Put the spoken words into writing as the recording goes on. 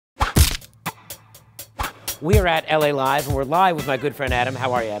We are at LA Live, and we're live with my good friend Adam.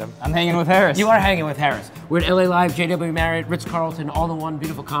 How are you, Adam? I'm hanging with Harris. You are hanging with Harris. We're at LA Live, JW Marriott, Ritz-Carlton, all in one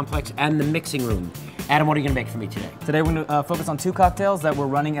beautiful complex, and the mixing room. Adam, what are you gonna make for me today? Today we're gonna focus on two cocktails that we're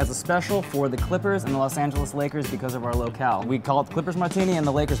running as a special for the Clippers and the Los Angeles Lakers because of our locale. We call it the Clippers Martini and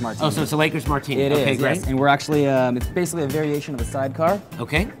the Lakers Martini. Oh, so it's a Lakers Martini. It okay, is, great. yes. And we're actually, it's basically a variation of a sidecar.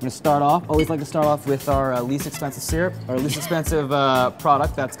 Okay. We're gonna start off, always like to start off with our least expensive syrup, our least expensive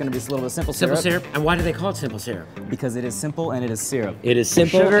product. That's gonna be a little bit of simple syrup. Simple syrup. And why do they call it simple syrup? Because it is simple and it is syrup. It is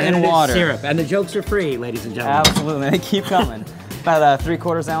simple Sugar and water. syrup. And the jokes are free, ladies and gentlemen. Absolutely, they keep coming. About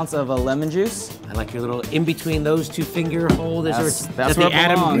 3/4 ounce of lemon juice. I like your little in between those two finger holders. That's where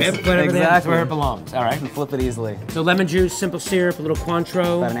it belongs. Exactly. That's where it belongs. All right. And flip it easily. So lemon juice, simple syrup, a little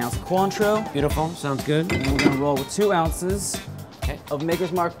Cointreau. About 1 ounce of Cointreau. Beautiful. Sounds good. And we're gonna roll with 2 ounces of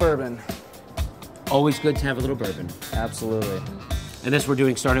Maker's Mark bourbon. Always good to have a little bourbon. Absolutely. And this we're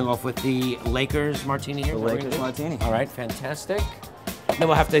doing starting off with the Lakers Martini here. The Lakers Martini. All right, fantastic. Then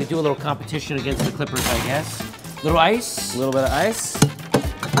we'll have to do a little competition against the Clippers, I guess. Little ice. A little bit of ice.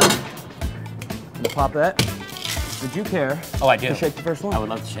 Gonna pop that. Would you care? Oh, I do. To shake the first one? I would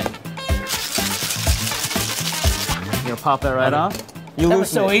love to shake. You're gonna pop that right off. That was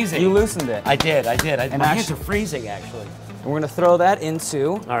so easy. You loosened it. I did. And My hands are freezing, actually. And we're gonna throw that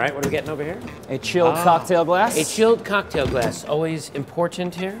into All right, what are we getting over here? a chilled cocktail glass. A chilled cocktail glass, always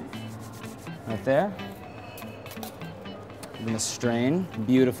important here. Right there. We're gonna strain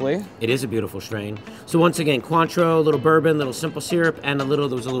beautifully. It is a beautiful strain. So once again, Cointreau, a little bourbon, a little simple syrup, and there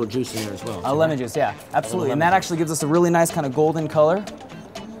was a little juice in there as well. Lemon juice, yeah, absolutely. And that actually gives us a really nice kind of golden color.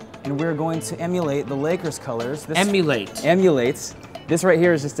 And we're going to emulate the Lakers colors. Emulate. Emulates. This right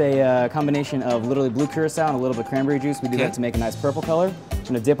here is just a combination of literally blue curacao and a little bit of cranberry juice. We do that to make a nice purple color. I'm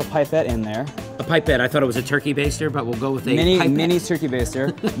gonna dip a pipette in there. A pipette. I thought it was a turkey baster, but we'll go with a pipette. Mini turkey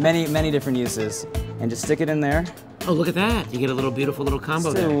baster. many different uses. And just stick it in there. Oh, look at that. You get a little beautiful little combo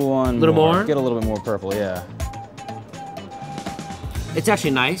Let's do there. one little more? Get a little bit more purple, yeah. It's actually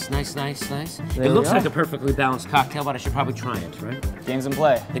nice. It looks like a perfectly balanced cocktail, but I should probably try it, right? Game's in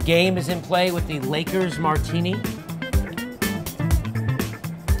play. The game is in play with the Lakers Martini.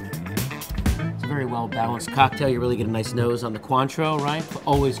 It's a very well balanced cocktail. You really get a nice nose on the Cointreau, right?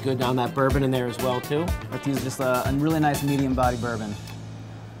 Always good on that bourbon in there as well, too. I like to use just a really nice medium body bourbon.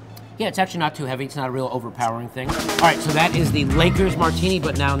 Yeah, it's actually not too heavy. It's not a real overpowering thing. All right, so that is the Lakers Martini,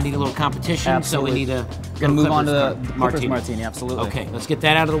 but now need a little competition, Absolutely. so we need a Gonna move on to Clippers the Clippers Martini, absolutely. Okay, let's get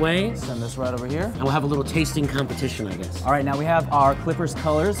that out of the way, Send this right over here. and we'll have a little tasting competition, I guess. All right, now we have our Clippers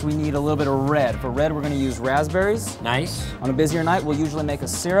colors. We need a little bit of red. For red, we're gonna use raspberries. Nice. On a busier night, we'll usually make a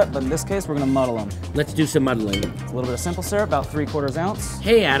syrup, but in this case, we're gonna muddle them. Let's do some muddling. A little bit of simple syrup, about 3/4 ounce.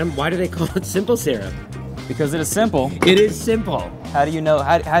 Hey, Adam, why do they call it simple syrup? Because it is simple. It is simple. How do you know?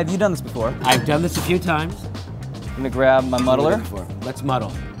 How have you done this before? I've done this a few times. I'm gonna grab my muddler. Let's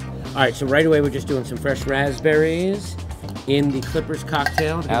muddle. All right, so right away we're just doing some fresh raspberries in the Clippers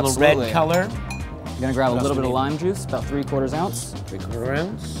cocktail to get a little Absolutely. red color. I'm gonna grab a What little else bit we of need? lime juice, about 3/4 ounce. 3/4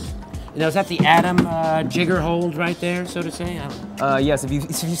 ounce. Now, is that the Adam Jigger hold right there, so to say? Yes, if you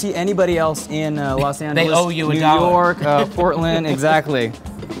see anybody else in Los Angeles, owe you a New dollar. York, Portland, exactly.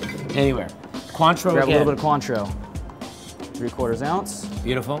 Anywhere. Cointreau Grab again. a little bit of Cointreau. 3/4 ounce.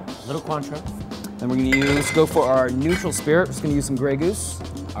 Beautiful. Little Cointreau. Then we're gonna go for our neutral spirit. We're just gonna use some Grey Goose.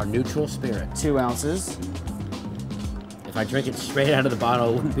 Our neutral spirit. 2 ounces. If I drink it straight out of the bottle,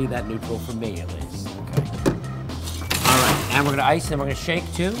 it wouldn't be that neutral for me, at least. Okay. All right, and we're gonna ice and we're gonna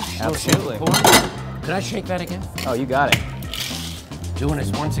shake too. Absolutely. Could I shake that again? Oh, you got it. Doing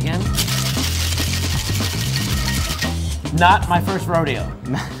this once again. Not my first rodeo,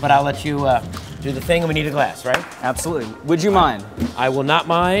 but I'll let you do the thing and we need a glass, right? Absolutely. Would you mind? I will not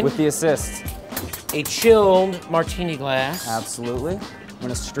mind. With the assist. A chilled martini glass. Absolutely. I'm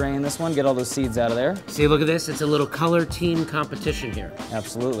gonna strain this one, get all those seeds out of there. See, look at this. It's a little color team competition here.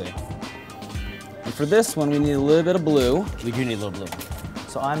 Absolutely. And for this one, we need a little bit of blue. We do need a little blue.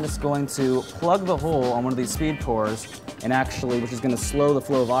 So I'm just going to plug the hole on one of these speed pours and actually, which is gonna slow the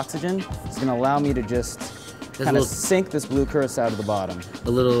flow of oxygen. It's gonna allow me to just kind of sink this blue curacao to the bottom. A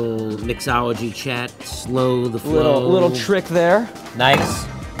little mixology chat, slow the flow. Little trick there. Nice.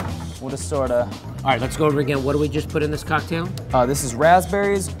 We'll just sort of. All right, let's go over again. What do we just put in this cocktail? This is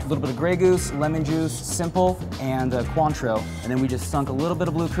raspberries, a little bit of Grey Goose, lemon juice, simple, and Cointreau. And then we just sunk a little bit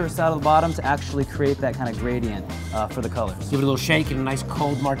of blue curacao to the bottom to actually create that kind of gradient for the colors. Give it a little shake in a nice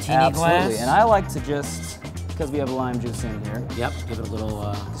cold martini Absolutely. glass. And I like to just, because we have lime juice in here. Yep, give it a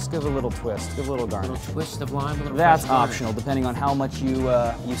little... just give it a little twist, give it a little garnish. A little twist of lime, a little That's fresh garnish. optional, depending on how much you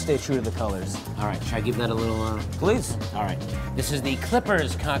stay true to the colors. All right, should I give that a little... Please. All right, this is the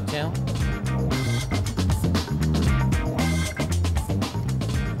Clippers cocktail.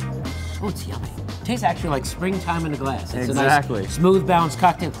 Oh, it's yummy. Tastes actually like springtime in a glass. It's exactly. a nice, smooth, balanced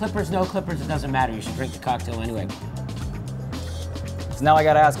cocktail. Clippers, no clippers, it doesn't matter. You should drink the cocktail anyway. So now I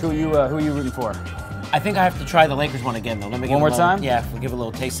gotta ask, who are you rooting for? I think I have to try the Lakers one again, though. Let me give one more time? Yeah, we'll give a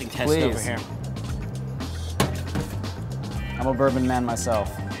little tasting test Please. over here. I'm a bourbon man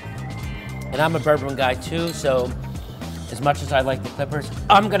myself. And I'm a bourbon guy, too, so as much as I like the Clippers,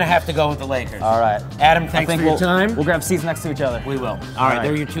 I'm going to have to go with the Lakers. All right. Adam, thanks for your time. We'll grab seats next to each other. We will. All right,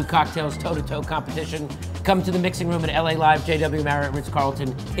 there are your two cocktails, toe-to-toe competition. Come to the mixing room at LA Live, JW Marriott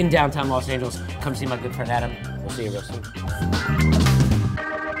Ritz-Carlton in downtown Los Angeles. Come see my good friend Adam. We'll see you real soon.